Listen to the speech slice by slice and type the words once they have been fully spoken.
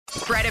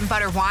Bread and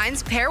butter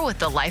wines pair with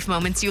the life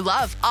moments you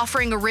love,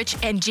 offering a rich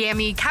and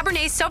jammy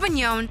Cabernet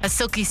Sauvignon, a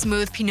silky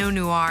smooth Pinot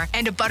Noir,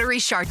 and a buttery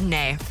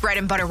Chardonnay. Bread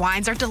and butter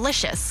wines are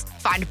delicious.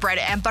 Find Bread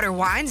and butter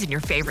wines in your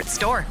favorite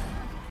store.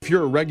 If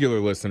you're a regular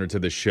listener to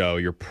the show,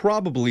 you're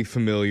probably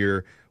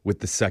familiar with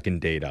the second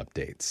date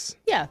updates.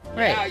 Yeah,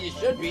 right. Yeah, you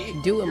should be.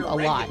 Do them a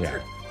lot. Yeah.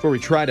 Where we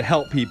try to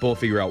help people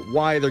figure out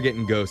why they're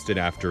getting ghosted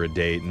after a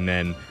date and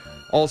then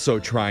also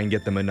try and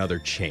get them another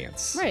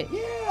chance. Right.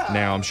 Yeah.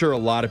 Now, I'm sure a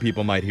lot of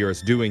people might hear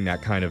us doing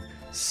that kind of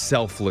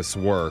selfless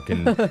work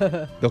and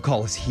they'll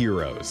call us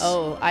heroes.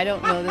 Oh, I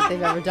don't know that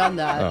they've ever done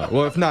that.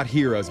 Well, if not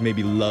heroes,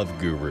 maybe love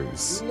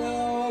gurus.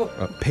 No.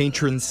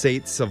 Patron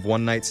saints of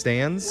one-night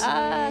stands.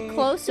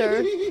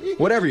 Closer.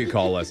 Whatever you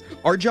call us.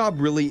 Our job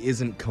really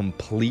isn't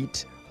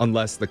complete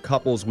unless the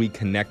couples we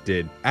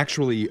connected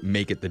actually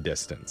make it the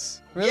distance.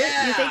 Really?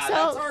 Yeah, You think so?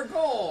 that's our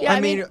goal. Yeah.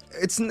 I mean,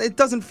 it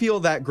doesn't feel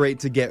that great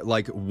to get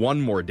like one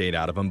more date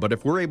out of them, but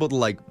if we're able to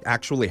like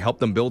actually help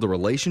them build a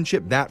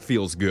relationship, that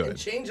feels good.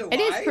 Change a life. It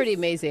is pretty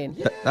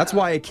amazing. That's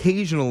why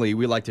occasionally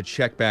we like to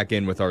check back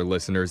in with our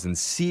listeners and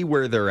see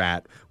where they're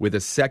at with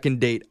a second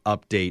date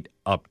update.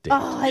 Oh,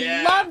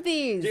 I love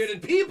these. Dude,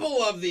 and people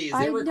love these. They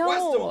I request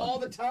know. them all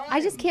the time.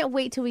 I just can't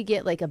wait till we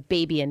get like a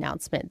baby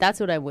announcement. That's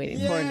what I'm waiting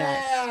for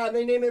next. Yeah,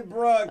 they name it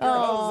Brooke or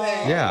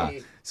Jose. Yeah.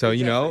 So,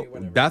 you know,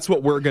 that's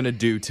what we're going to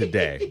do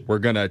today. We're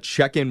going to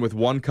check in with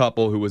one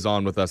couple who was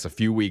on with us a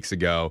few weeks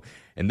ago,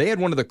 and they had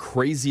one of the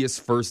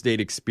craziest first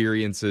date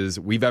experiences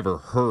we've ever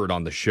heard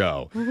on the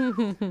show.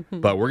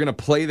 But we're going to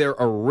play their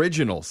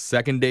original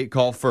second date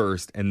call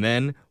first, and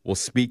then we'll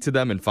speak to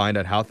them and find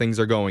out how things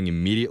are going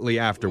immediately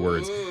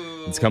afterwards.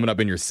 It's coming up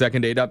in your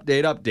second date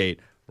update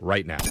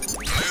right now.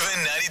 Moving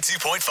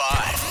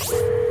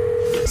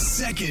 92.5.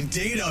 Second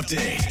date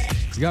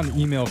update. We got an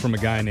email from a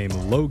guy named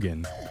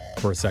Logan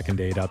for a second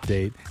date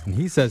update, and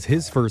he says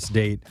his first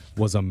date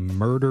was a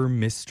murder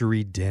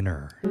mystery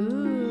dinner.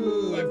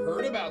 Ooh, I've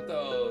heard about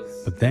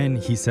those. But then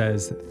he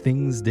says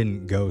things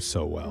didn't go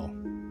so well.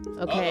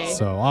 Okay.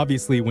 So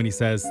obviously when he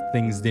says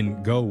things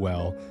didn't go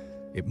well,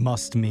 it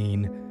must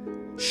mean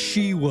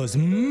she was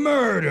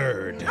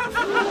murdered.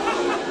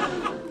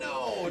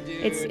 No,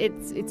 dude.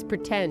 It's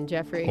pretend,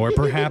 Jeffrey. Or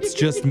perhaps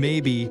just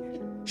maybe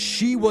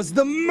she was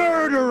the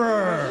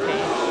murderer.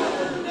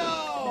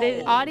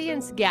 The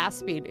audience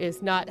gasping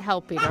is not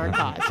helping our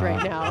cause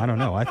right now. I don't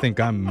know. I think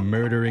I'm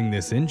murdering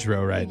this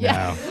intro right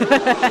now.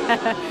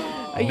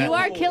 You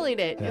are killing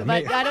it,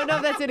 but I don't know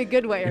if that's in a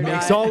good way or It not.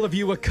 makes all of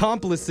you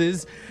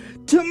accomplices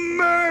to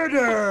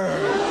murder.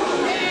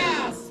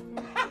 Yes!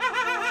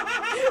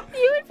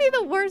 You would be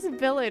the worst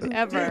villain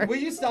ever. Dude, will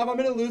you stop? I'm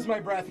going to lose my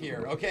breath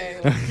here, okay?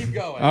 Let's keep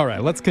going. All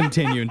right, let's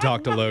continue and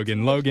talk to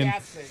Logan. Logan,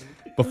 Gasping.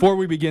 before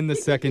we begin the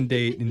second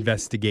date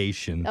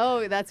investigation,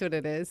 Oh, that's what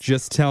it is.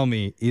 just tell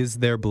me, is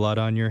there blood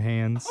on your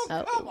hands?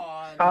 Oh. Come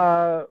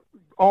on.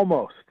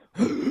 Almost.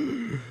 No.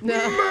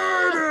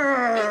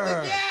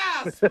 Murder!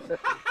 Yes!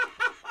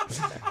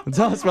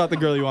 Tell us about the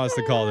girl you want us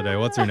to call today.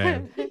 What's her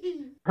name?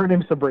 Her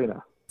name's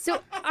Sabrina. So I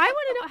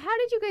want to know, how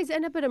did you guys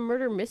end up at a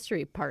murder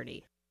mystery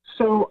party?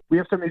 So we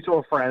have some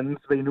mutual friends.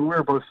 They knew we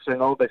were both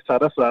single. They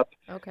set us up.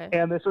 Okay.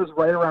 And this was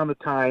right around the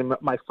time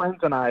my friends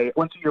and I,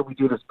 once a year, we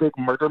do this big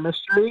murder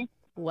mystery.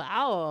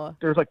 Wow.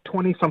 There's like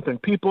 20-something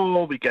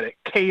people. We get it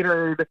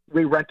catered.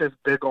 We rent this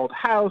big old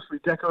house. We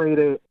decorate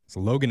it.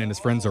 So Logan and his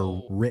friends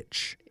are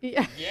rich.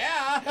 Yeah.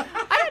 Yeah.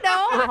 I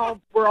don't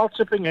know. We're all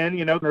chipping in.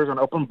 You know, there's an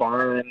open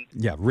bar. And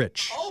Yeah,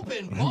 rich.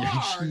 Open bar.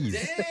 Jeez.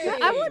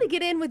 Dang. I want to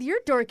get in with your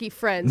dorky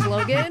friends,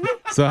 Logan.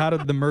 So how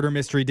did the murder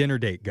mystery dinner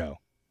date go?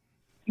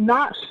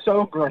 not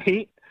so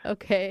great.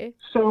 Okay.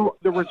 So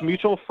there was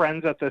mutual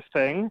friends at this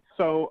thing.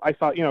 So I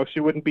thought, she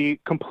wouldn't be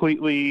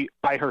completely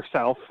by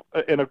herself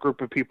in a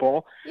group of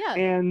people. Yeah.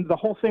 And the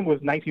whole thing was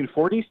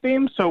 1940s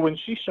themed. So when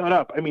she showed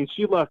up,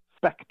 she looked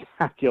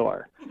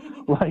spectacular.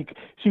 Like,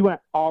 she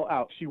went all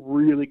out. She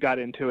really got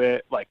into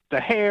it. Like,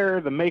 the hair,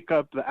 the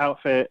makeup, the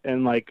outfit,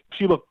 and,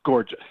 she looked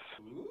gorgeous.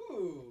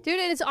 Dude,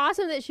 and it's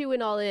awesome that she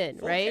went all in,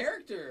 Full right?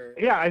 character.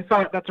 Yeah, I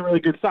thought that's a really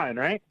good sign,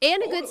 right?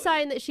 And a good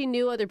sign that she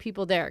knew other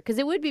people there. Because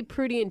it would be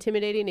pretty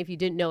intimidating if you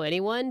didn't know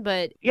anyone,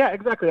 but... Yeah,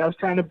 exactly. I was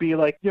trying to be,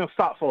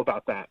 thoughtful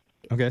about that.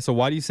 Okay, so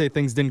why do you say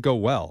things didn't go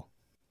well?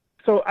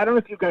 So I don't know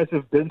if you guys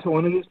have been to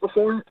one of these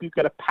before. You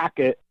get a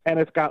packet, and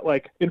it's got,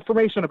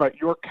 information about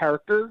your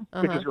character,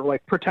 because you're,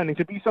 pretending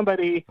to be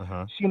somebody.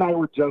 She and I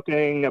were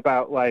joking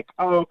about,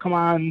 oh, come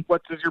on,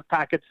 what does your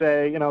packet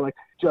say?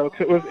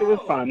 Jokes. It was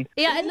fun.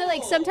 Yeah, and then,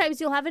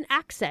 sometimes you'll have an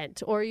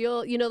accent, or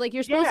you're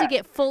supposed to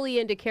get fully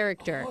into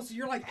character. Oh, so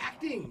you're,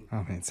 acting. Oh,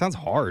 man, it sounds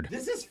hard.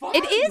 This is fun.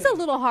 It is a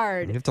little You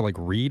hard. have to,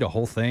 read a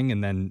whole thing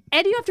and then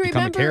And you have to become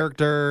remember... a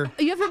character.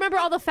 You have to remember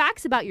all the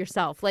facts about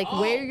yourself,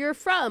 where you're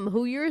from,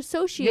 who you're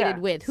associated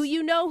with, who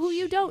you know, who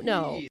you don't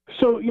know.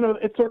 So,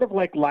 it's sort of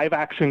like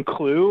live-action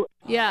Clue.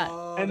 Yeah.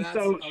 Oh, And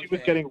so she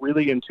was getting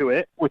really into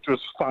it, which was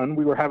fun.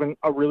 We were having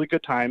a really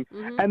good time.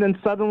 And then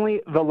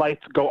suddenly the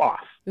lights go off.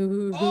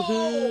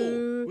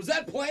 Oh, was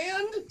that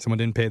planned? Someone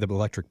didn't pay the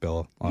electric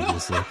bill,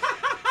 obviously.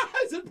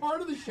 Is it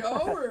part of the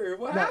show, or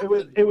what No,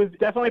 happened? it was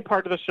definitely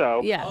part of the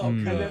show. Yeah. Oh,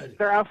 And then good.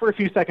 they're out for a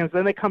few seconds,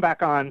 then they come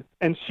back on,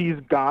 and she's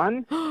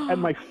gone.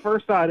 And my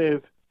first thought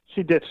is,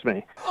 she ditched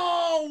me.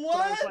 Oh, I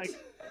what? was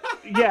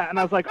like, yeah, and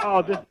I was like,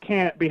 oh, this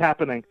can't be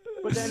happening.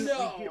 But then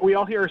No. we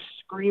all hear a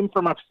scream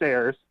from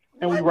upstairs,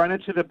 and we run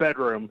into the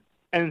bedroom,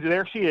 and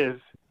there she is,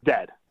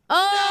 dead.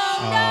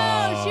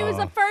 Oh, no. She was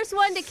the first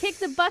one to kick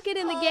the bucket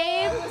in the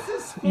game. This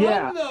is fun,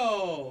 Yeah.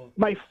 though.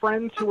 My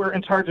friends who were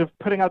in charge of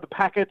putting out the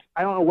packets,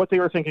 I don't know what they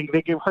were thinking.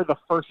 They gave her the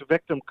first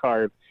victim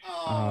card.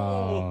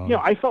 Oh. You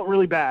know, I felt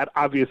really bad,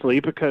 obviously,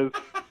 because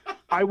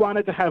I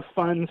wanted to have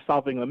fun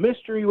solving the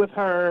mystery with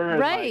her. And,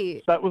 like,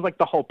 Right. that was like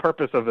the whole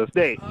purpose of this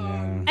date.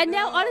 And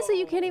now, honestly,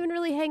 you can't even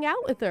really hang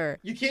out with her.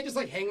 You can't just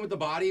like hang with the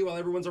body while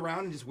everyone's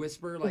around and just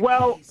whisper like.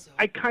 Well, "Hey, so-"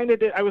 I kind of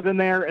did. I was in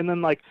there, and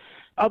then like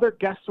other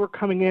guests were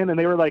coming in, and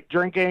they were like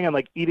drinking and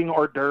like eating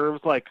hors d'oeuvres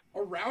like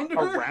around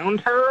her. around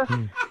her,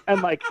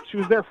 and like she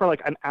was there for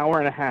like an hour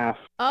and a half.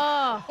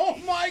 Oh. Oh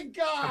my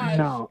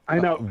god. I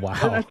know. Wow.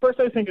 And at first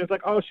I was thinking, it's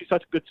like, oh, she's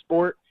such a good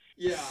sport.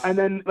 Yeah. And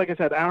then, like I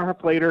said, an hour and a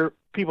half later,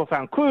 people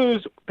found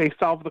clues. They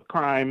solved the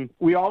crime.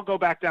 We all go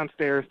back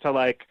downstairs to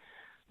like,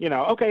 you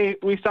know, okay,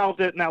 we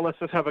solved it. Now let's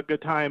just have a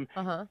good time.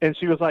 Uh-huh. And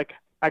she was like,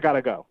 I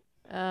gotta go.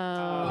 Oh.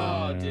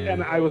 Oh, dude.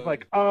 And I was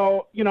like,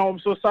 oh, you know, I'm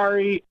so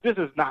sorry. This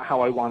is not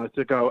how I wanted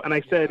to go. And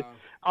I said, Yeah.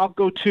 I'll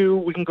go too.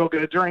 We can go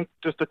get a drink,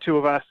 just the two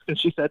of us. And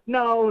she said,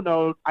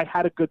 no, I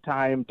had a good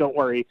time. Don't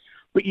worry.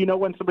 But you know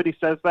when somebody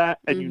says that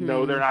and you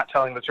know they're not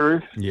telling the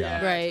truth?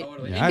 Yeah. Right.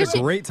 Totally. Yeah, I had Because a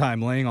she- great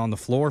time laying on the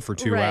floor for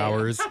 2 Right.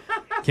 hours.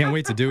 Can't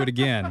wait to do it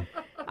again.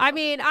 I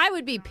mean, I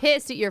would be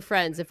pissed at your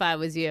friends if I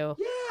was you.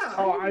 Yeah.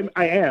 Oh,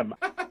 I am.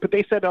 But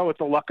they said, oh, it's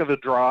the luck of the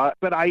draw.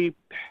 But I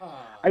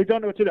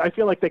don't know what to do. I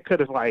feel like they could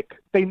have, like,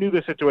 they knew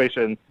the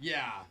situation.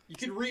 Yeah. You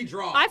could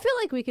redraw. I feel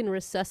like we can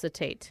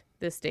resuscitate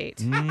this date.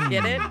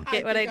 Get it?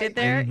 Get what I did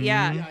there?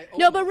 Yeah. Yeah, I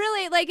No, but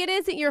really, like, it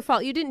isn't your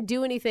fault. You didn't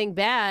do anything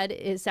bad,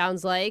 it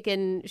sounds like,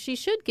 and she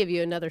should give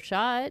you another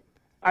shot.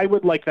 I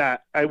would like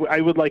that. I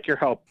would like your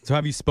help. So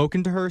have you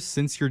spoken to her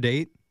since your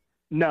date?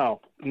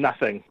 No,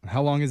 nothing.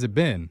 How long has it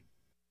been?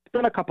 It's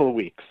been a couple of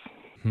weeks.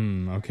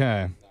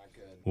 Okay.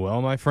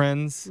 Well, my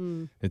friends,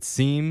 it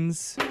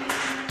seems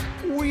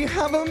we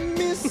have a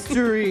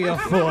mystery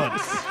afoot.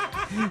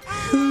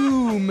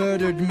 Who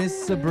murdered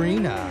Miss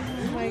Sabrina?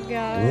 Oh, my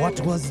God.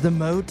 What was the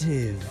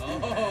motive?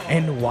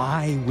 And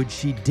why would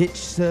she ditch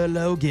Sir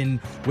Logan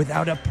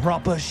without a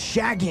proper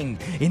shagging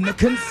in the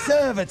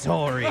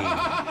conservatory?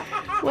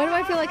 Why do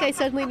I feel like I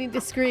suddenly need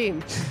to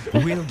scream?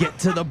 We'll get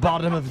to the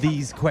bottom of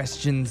these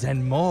questions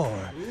and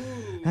more.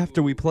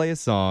 After we play a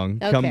song,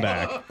 come Okay.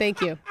 back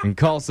Thank you. and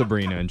call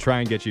Sabrina and try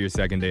and get you your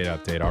second date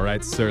update. All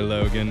right, Sir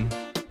Logan?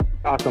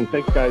 Awesome.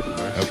 Thanks, guys.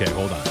 Okay,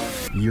 hold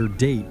on. Your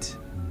date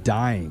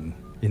dying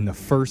in the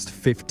first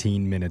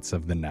 15 minutes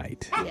of the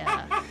night.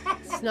 Yeah.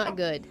 It's not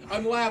good.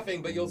 I'm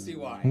laughing, but you'll see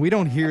why. We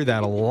don't hear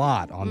that a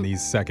lot on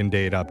these second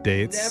date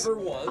updates. Never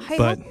was. I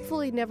But-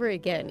 hopefully never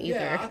again either.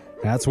 Yeah.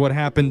 That's what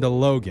happened to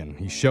Logan.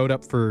 He showed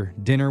up for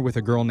dinner with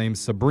a girl named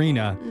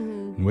Sabrina,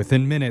 and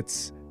within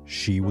minutes,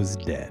 she was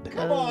dead.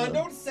 Come on,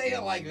 don't say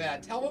it like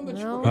that. Tell him the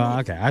No. truth.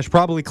 Okay, I should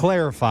probably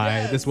clarify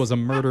Yes. this was a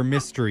murder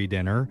mystery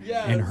dinner,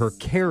 and her Yes.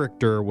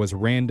 character was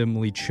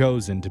randomly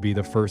chosen to be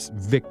the first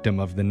victim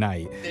of the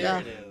night. There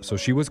it is. So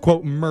she was,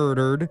 quote,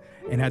 murdered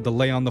and had to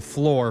lay on the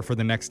floor for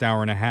the next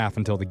hour and a half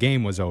until the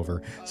game was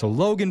over. So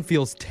Logan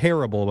feels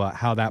terrible about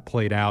how that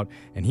played out,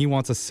 and he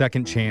wants a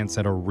second chance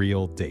at a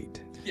real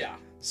date. Yeah.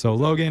 So,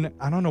 Logan,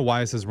 I don't know why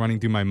this is running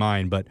through my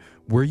mind, but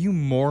were you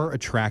more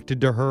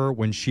attracted to her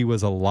when she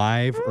was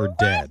alive or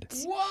dead?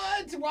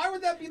 What? Why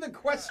would that be the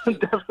question?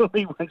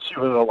 Definitely when she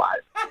was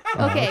alive.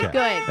 Okay,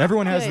 good.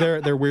 Everyone has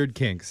Good. their weird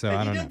kinks, so I you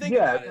don't didn't know. think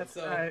Yeah, about it, that's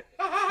so. right.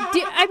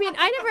 I mean,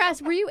 I never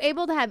asked, were you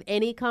able to have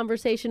any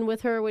conversation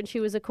with her when she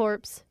was a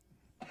corpse?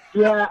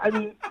 Yeah, I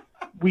mean,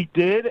 we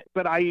did,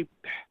 but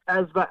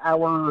as the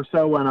hour or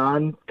so went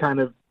on, kind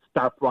of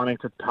stopped wanting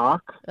to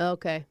talk.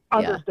 Okay. Yeah.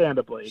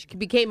 Understandably. She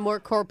became more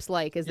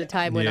corpse-like as the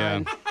time went Yeah.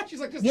 on. She's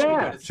like, just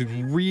Yeah. She's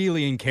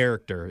really in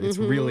character. It's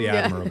really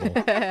admirable.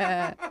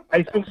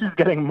 I think she's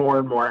getting more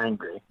and more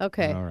angry.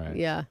 Okay. All right.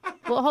 Yeah.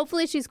 Well,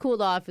 hopefully she's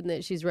cooled off and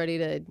that she's ready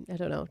to, I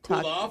don't know,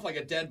 cool talk. off like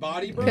a dead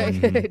body, bro.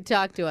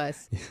 Talk to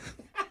us.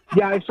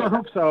 Yeah, I sure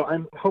hope so.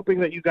 I'm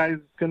hoping that you guys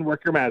can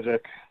work your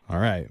magic. All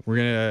right. We're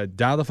going to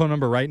dial the phone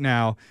number right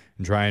now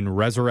and try and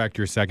resurrect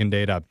your second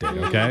date update,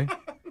 okay?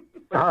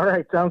 All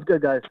right, sounds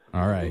good, guys.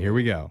 All right, here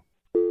we go.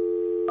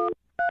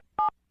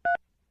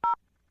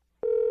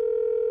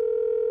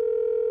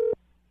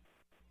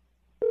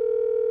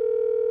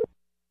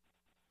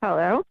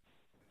 Hello,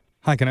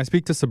 Hi, can I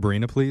speak to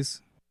Sabrina,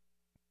 please?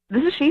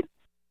 this is she.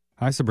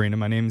 Hi, Sabrina.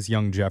 My name's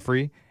Young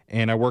Jeffrey,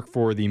 and I work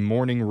for the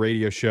morning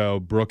radio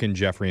show Brooke and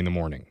Jeffrey in the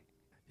Morning.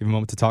 You have a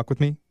moment to talk with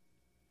me?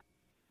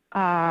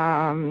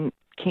 Can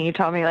you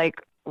tell me like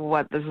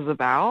what this is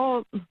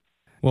about?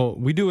 Well,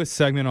 we do a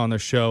segment on the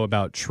show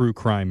about true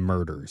crime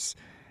murders,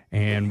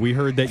 and we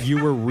heard that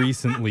you were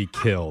recently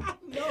killed.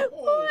 No.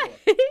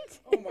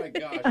 Oh my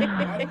god. gosh.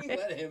 Why did we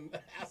let him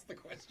ask the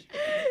question?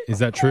 Is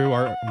that true?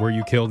 Were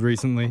you killed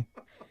recently?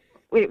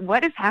 Wait,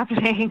 what is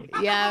happening?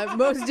 Yeah,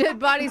 most dead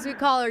bodies we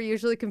call are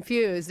usually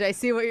confused. I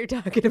see what you're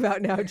talking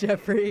about now,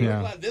 Jeffrey. Yeah.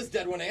 I'm glad this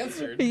dead one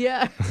answered.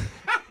 Yeah.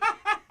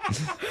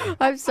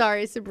 I'm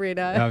sorry,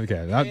 Sabrina.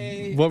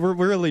 Okay. What we're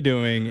really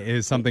doing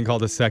is something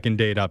called a second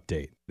date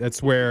update.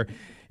 That's where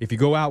if you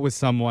go out with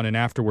someone and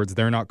afterwards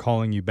they're not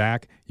calling you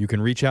back, you can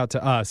reach out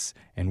to us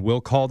and we'll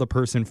call the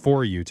person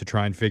for you to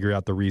try and figure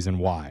out the reason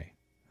why.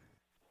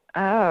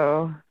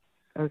 Oh,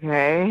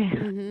 okay.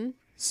 Mm-hmm.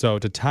 So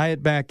to tie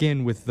it back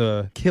in with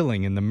the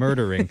killing and the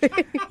murdering,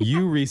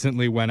 you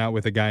recently went out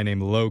with a guy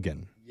named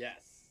Logan.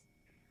 Yes.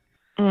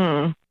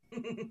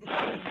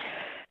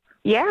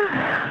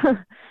 Yeah.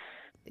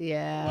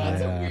 Yeah. Well,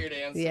 that's a weird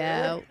answer.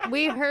 Yeah.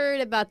 We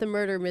heard about the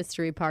murder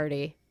mystery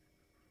party.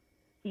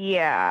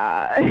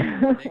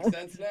 Yeah. Makes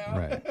sense now?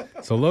 Right.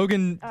 So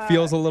Logan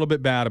feels a little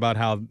bit bad about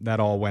how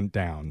that all went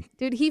down.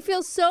 Dude, he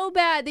feels so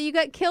bad that you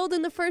got killed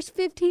in the first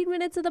 15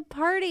 minutes of the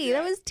party.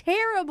 That was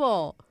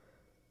terrible.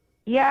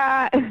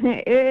 Yeah,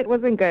 it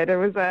wasn't good. It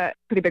was a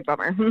pretty big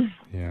bummer.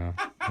 Yeah.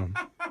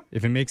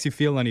 If it makes you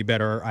feel any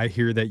better, I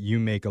hear that you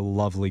make a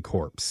lovely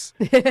corpse.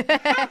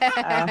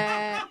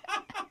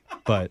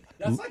 But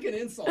That's like an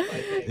insult, I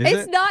think.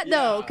 It's not,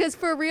 though, because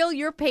for real,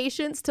 your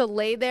patience to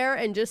lay there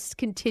and just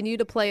continue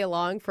to play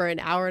along for an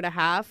hour and a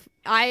half,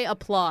 I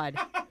applaud.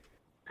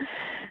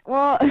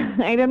 Well,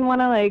 I didn't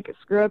want to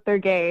screw up their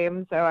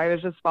game, so I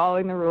was just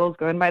following the rules,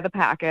 going by the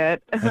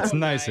packet. That's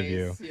nice of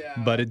you. Yeah.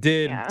 But it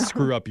did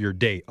screw up your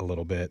date a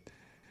little bit.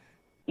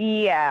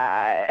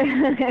 Yeah.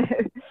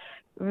 It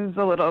was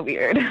a little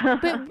weird.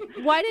 But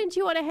why didn't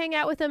you want to hang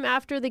out with him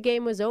after the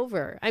game was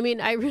over? I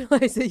mean, I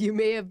realize that you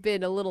may have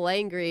been a little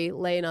angry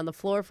laying on the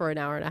floor for an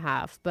hour and a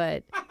half,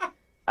 but...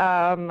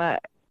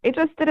 It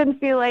just didn't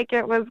feel like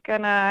it was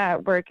gonna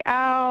work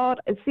out.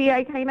 See,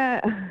 I kind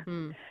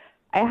of...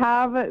 I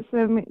have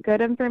some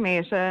good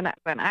information,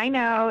 but I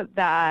know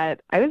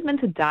that I was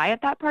meant to die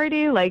at that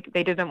party.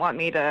 They didn't want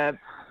me to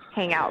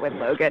hang out with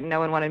Logan. No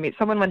one wanted me.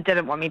 Someone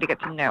didn't want me to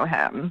get to know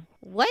him.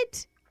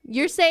 What?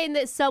 You're saying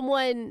that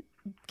someone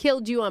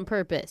killed you on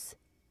purpose?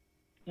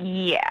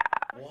 Yeah.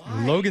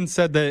 Why? Logan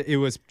said that it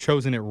was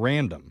chosen at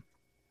random.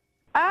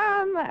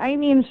 I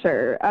mean,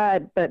 sure,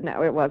 but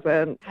no, it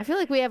wasn't. I feel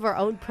like we have our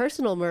own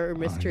personal murder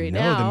mystery No,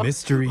 now. the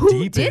mystery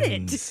Who did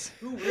deepens.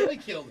 Who really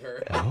killed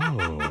her?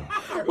 Oh.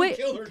 Or who Wait.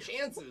 killed her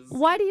chances?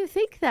 Why do you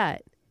think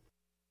that?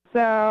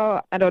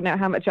 So I don't know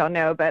how much y'all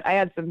know, but I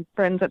had some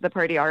friends at the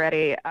party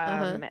already.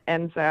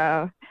 And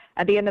so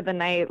at the end of the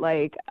night,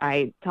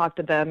 I talked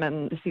to them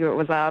and to see what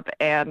was up.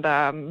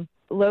 And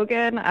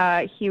Logan,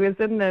 he was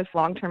in this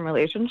long-term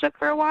relationship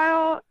for a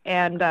while,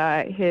 and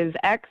his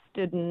ex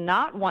did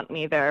not want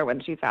me there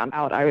when she found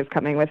out I was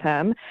coming with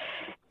him.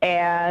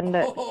 And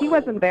he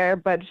wasn't there,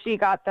 but she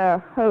got the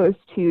host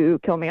to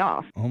kill me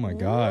off. Oh, my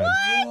God.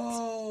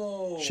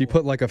 Whoa. She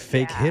put a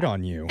fake hit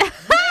on you.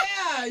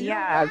 Yeah, you're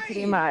Yeah, right.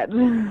 pretty much.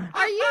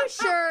 Are you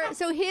sure?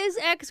 So his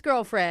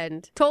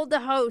ex-girlfriend told the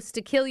host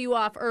to kill you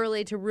off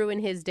early to ruin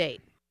his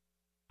date.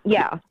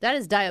 Yeah. That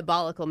is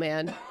diabolical,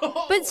 man.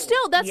 But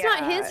still, that's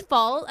not his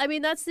fault. I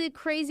mean, that's the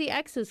crazy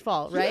ex's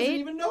fault, He doesn't right?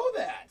 even know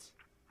that.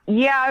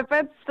 Yeah,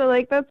 but still,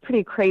 that's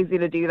pretty crazy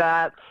to do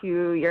that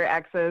to your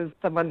exes,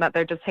 someone that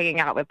they're just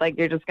hanging out with.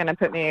 You're just going to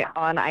put me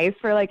on ice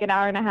for an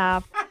hour and a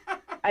half.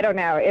 I don't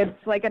know.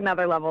 It's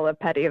another level of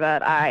petty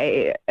that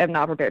I am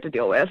not prepared to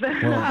deal with.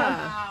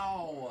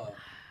 Wow.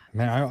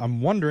 Man,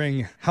 I'm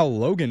wondering how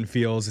Logan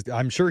feels.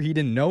 I'm sure he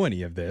didn't know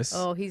any of this.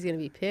 Oh, he's going to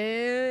be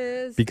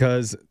pissed.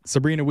 Because,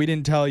 Sabrina, we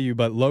didn't tell you,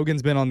 but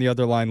Logan's been on the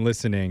other line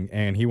listening,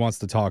 and he wants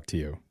to talk to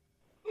you.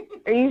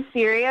 Are you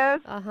serious?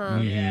 Uh-huh.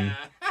 Yeah.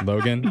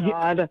 Logan?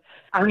 God,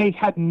 I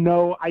had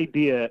no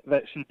idea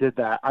that she did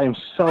that. I am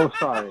so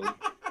sorry.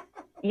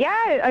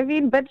 Yeah, I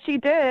mean, but she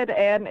did,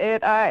 and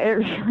it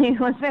really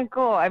wasn't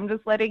cool. I'm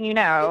just letting you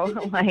know.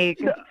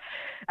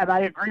 And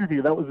I agree with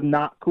you. That was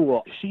not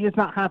cool. She is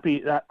not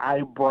happy that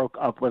I broke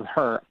up with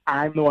her.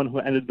 I'm the one who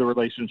ended the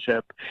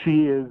relationship.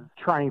 She is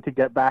trying to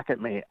get back at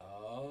me.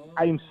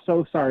 I am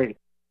so sorry.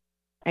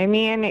 I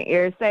mean,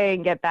 you're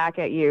saying get back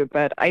at you,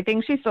 but I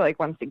think she still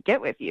wants to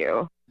get with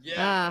you.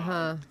 Yeah.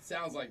 Uh-huh.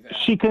 Sounds like that.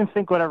 She can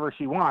think whatever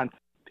she wants.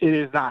 It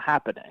is not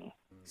happening.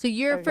 So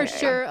you're for Okay.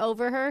 sure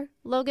over her,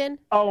 Logan?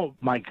 Oh,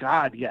 my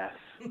God, yes.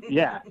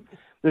 Yeah.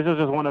 This is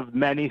just one of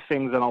many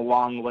things in a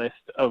long list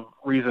of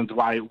reasons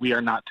why we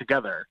are not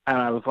together. And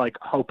I was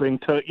hoping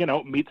to,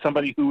 meet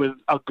somebody who is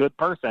a good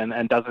person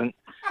and doesn't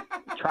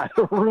try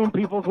to ruin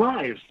people's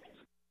lives.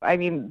 I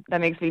mean,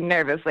 that makes me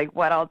nervous.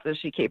 What else is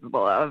she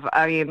capable of?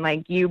 I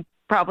mean, you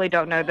probably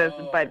don't know this,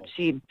 but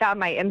she found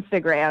my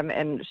Instagram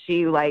and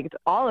she liked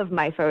all of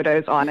my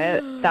photos on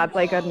it. That's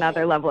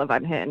another level of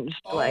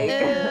unhinged.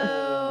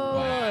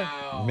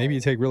 Wow. Maybe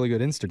you take really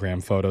good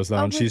Instagram photos,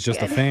 though, and she's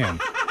just a fan.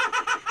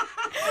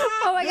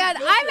 Oh, my God.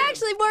 I'm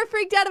actually more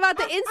freaked out about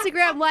the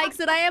Instagram likes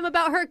than I am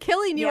about her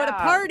killing you at a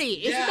Yeah. party.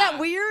 Isn't Yeah. that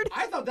weird?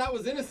 I thought that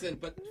was innocent,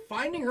 but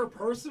finding her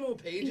personal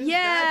pages?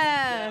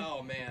 Yeah.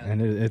 Oh, man.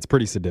 And it's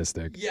pretty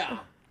sadistic. Yeah.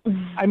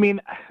 I mean,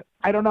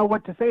 I don't know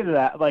what to say to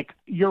that. Like,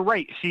 you're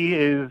right. She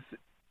is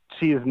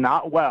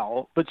not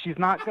well, but she's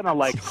not gonna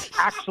like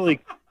actually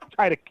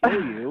try to kill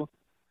you.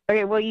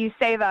 Okay, well, you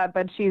say that,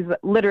 but she's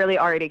literally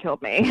already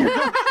killed me.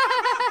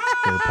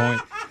 Fair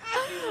point.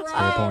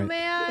 Oh,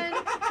 man.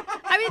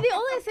 I mean, the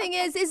only thing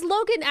is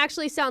Logan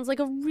actually sounds like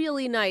a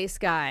really nice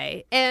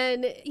guy.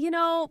 And,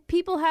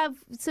 people have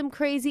some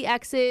crazy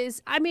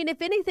exes. I mean,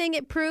 if anything,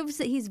 it proves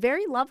that he's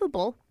very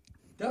lovable.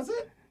 Does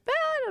it?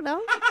 I don't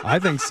know. I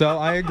think so.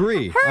 I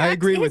agree. I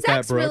agree with that, His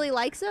ex Brooke. really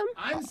likes him.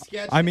 I'm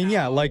sketchy. I mean,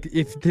 yeah, now. like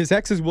if his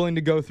ex is willing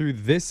to go through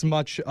this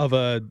much of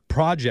a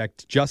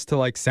project just to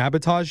like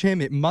sabotage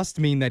him, it must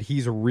mean that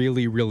he's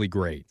really, really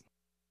great.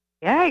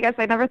 Yeah, I guess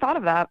I never thought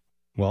of that.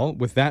 Well,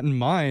 with that in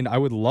mind, I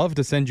would love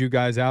to send you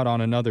guys out on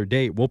another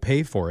date. We'll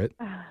pay for it.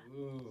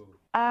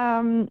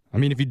 I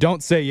mean, if you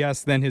don't say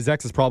yes, then his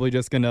ex is probably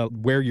just going to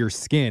wear your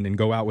skin and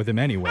go out with him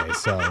anyway,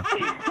 so.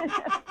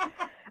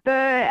 The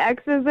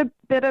ex is a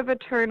bit of a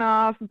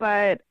turnoff,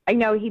 but I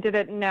know he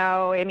didn't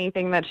know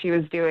anything that she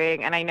was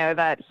doing, and I know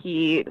that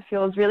he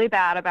feels really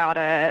bad about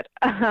it.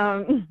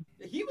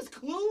 He was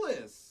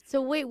clueless.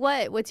 So wait,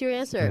 what? What's your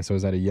answer? Okay, so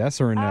is that a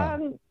yes or a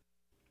no?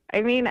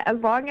 I mean, as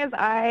long as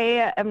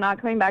I am not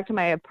coming back to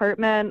my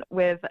apartment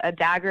with a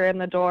dagger in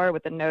the door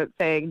with a note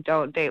saying,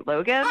 "Don't date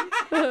Logan."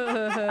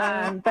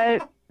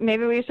 But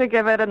maybe we should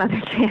give it another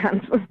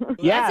chance.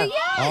 Yeah. That's a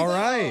yes. All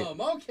right.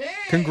 Okay.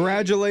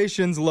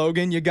 Congratulations,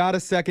 Logan. You got a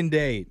second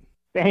date.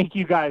 Thank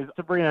you, guys.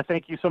 Sabrina,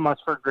 thank you so much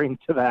for agreeing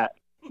to that.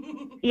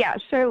 Yeah,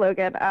 sure,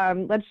 Logan.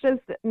 Let's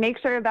just make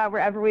sure that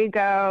wherever we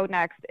go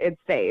next, it's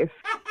safe.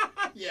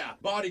 Yeah,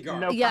 bodyguard.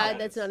 No Yeah, problem.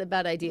 that's not a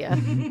bad idea.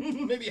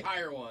 Maybe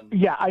hire one.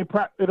 Yeah,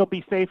 it'll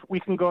be safe. We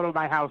can go to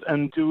my house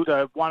and do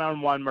the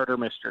one-on-one murder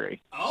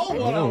mystery.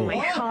 Oh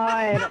my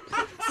God.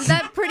 Is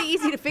that pretty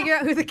easy to figure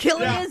out who the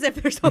killer is if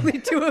there's only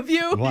two of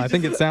you? Well, I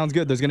think it sounds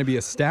good. There's going to be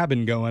a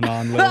stabbing going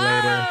on a little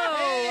later.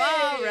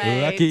 Oh, all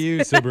right. Lucky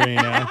you,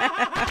 Sabrina.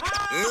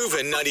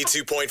 Moving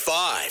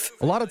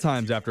 92.5. A lot of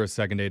times after a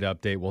second date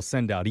update, we'll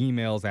send out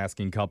emails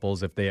asking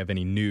couples if they have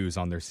any news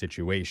on their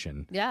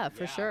situation. Yeah,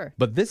 for sure.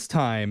 But this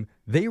time,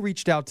 they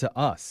reached out to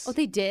us. Oh,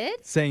 they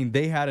did? Saying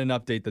they had an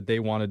update that they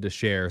wanted to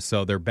share.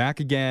 So they're back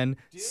again.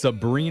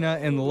 Sabrina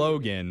and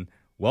Logan.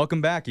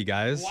 Welcome back, you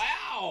guys.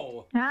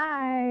 Wow.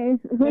 Hi.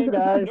 Hey,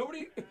 guys.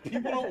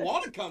 People don't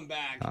want to come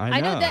back. I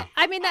know. that.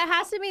 I mean, that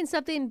has to mean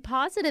something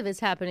positive is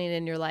happening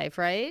in your life,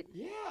 right?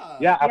 Yeah.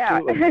 Yeah,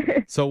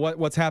 absolutely. So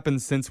what's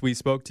happened since we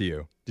spoke to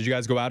you? Did you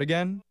guys go out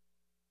again?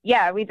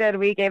 Yeah, we did.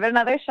 We gave it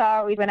another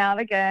shot. We went out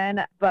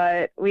again,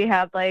 but we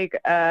had like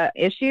a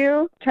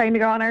issue trying to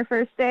go on our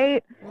first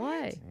date.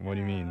 Why? What do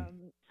you mean?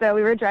 So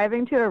we were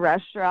driving to a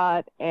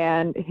restaurant,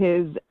 and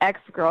his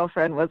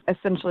ex-girlfriend was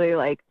essentially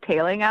like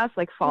tailing us,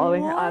 like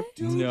following us.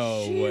 Dude,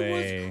 No she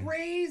way. was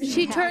crazy.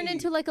 She turned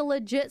into like a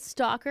legit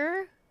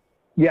stalker?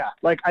 Yeah,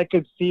 like I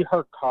could see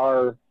her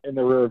car in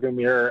the rearview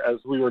mirror as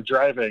we were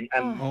driving,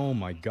 and Oh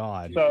my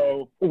God.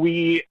 so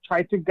we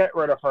tried to get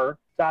rid of her,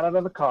 got out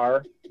of the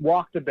car,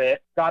 walked a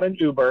bit, got an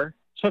Uber,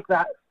 took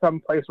that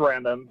someplace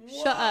random,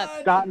 Shut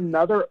up. got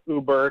another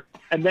Uber,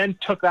 and then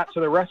took that to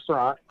the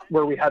restaurant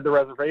where we had the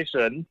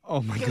reservation.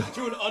 Oh my God.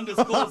 To an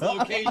undisclosed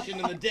location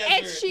in the desert.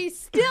 And she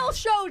still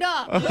showed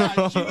up.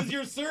 Yeah, she was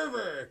your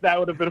server. That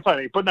would have been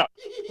funny. But no,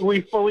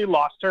 we fully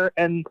lost her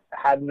and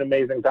had an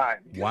amazing time.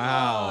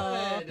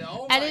 Wow. Good.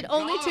 Oh And my it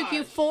only took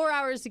you gosh. 4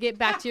 hours to get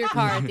back to your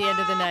car at the end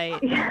of the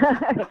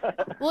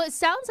night. Well, it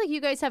sounds like you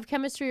guys have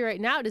chemistry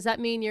right now. Does that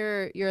mean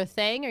you're a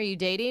thing? Are you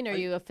dating? Are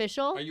you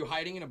official? Are you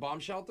hiding in a bomb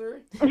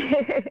shelter?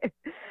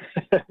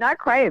 Not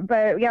quite,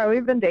 but yeah,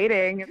 we've been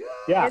dating.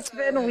 Yeah. It's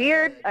been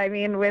weird, I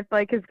mean, with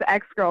like his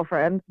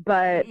ex-girlfriend,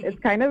 but it's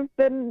kind of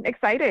been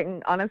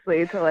exciting,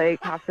 honestly, to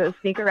like have to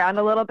sneak around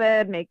a little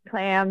bit, make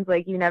plans.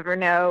 Like you never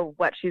know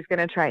what she's going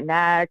to try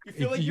next. You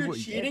feel like you're You-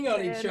 cheating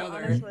on each And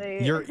other.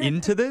 honestly, You're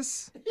into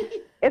this?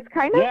 it's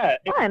kind of Yeah,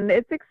 fun.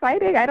 It's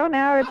exciting. I don't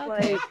know. It's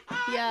like,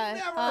 Yeah.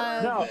 Never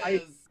heard No, of I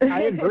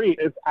this. agree.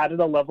 It's added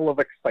a level of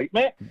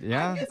excitement.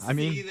 Yeah. can I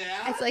mean, see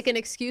that. It's like an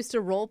excuse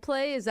to role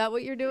play. Is that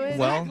what you're doing?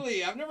 Well-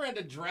 Exactly. I've never had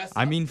to dress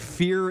I up. mean,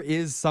 fear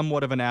is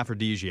somewhat of an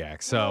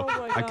aphrodisiac, so Oh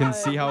my I can God.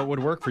 see how it would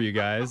work for you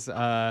guys.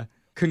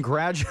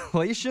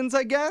 Congratulations,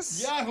 I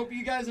guess. Yeah, I hope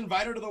you guys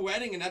invite her to the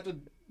wedding and have to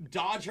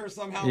dodge her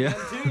somehow Yeah.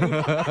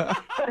 then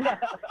too.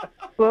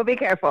 we'll be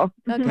careful.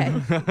 Okay.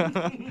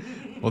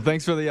 Well,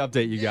 thanks for the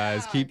update, you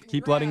guys. Yeah,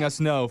 Keep letting congrats. us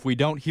know. If we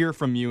don't hear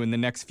from you in the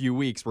next few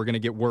weeks, we're gonna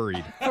get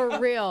worried. For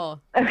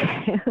real.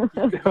 Okay.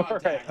 All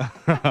right.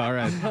 All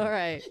right. All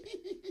right.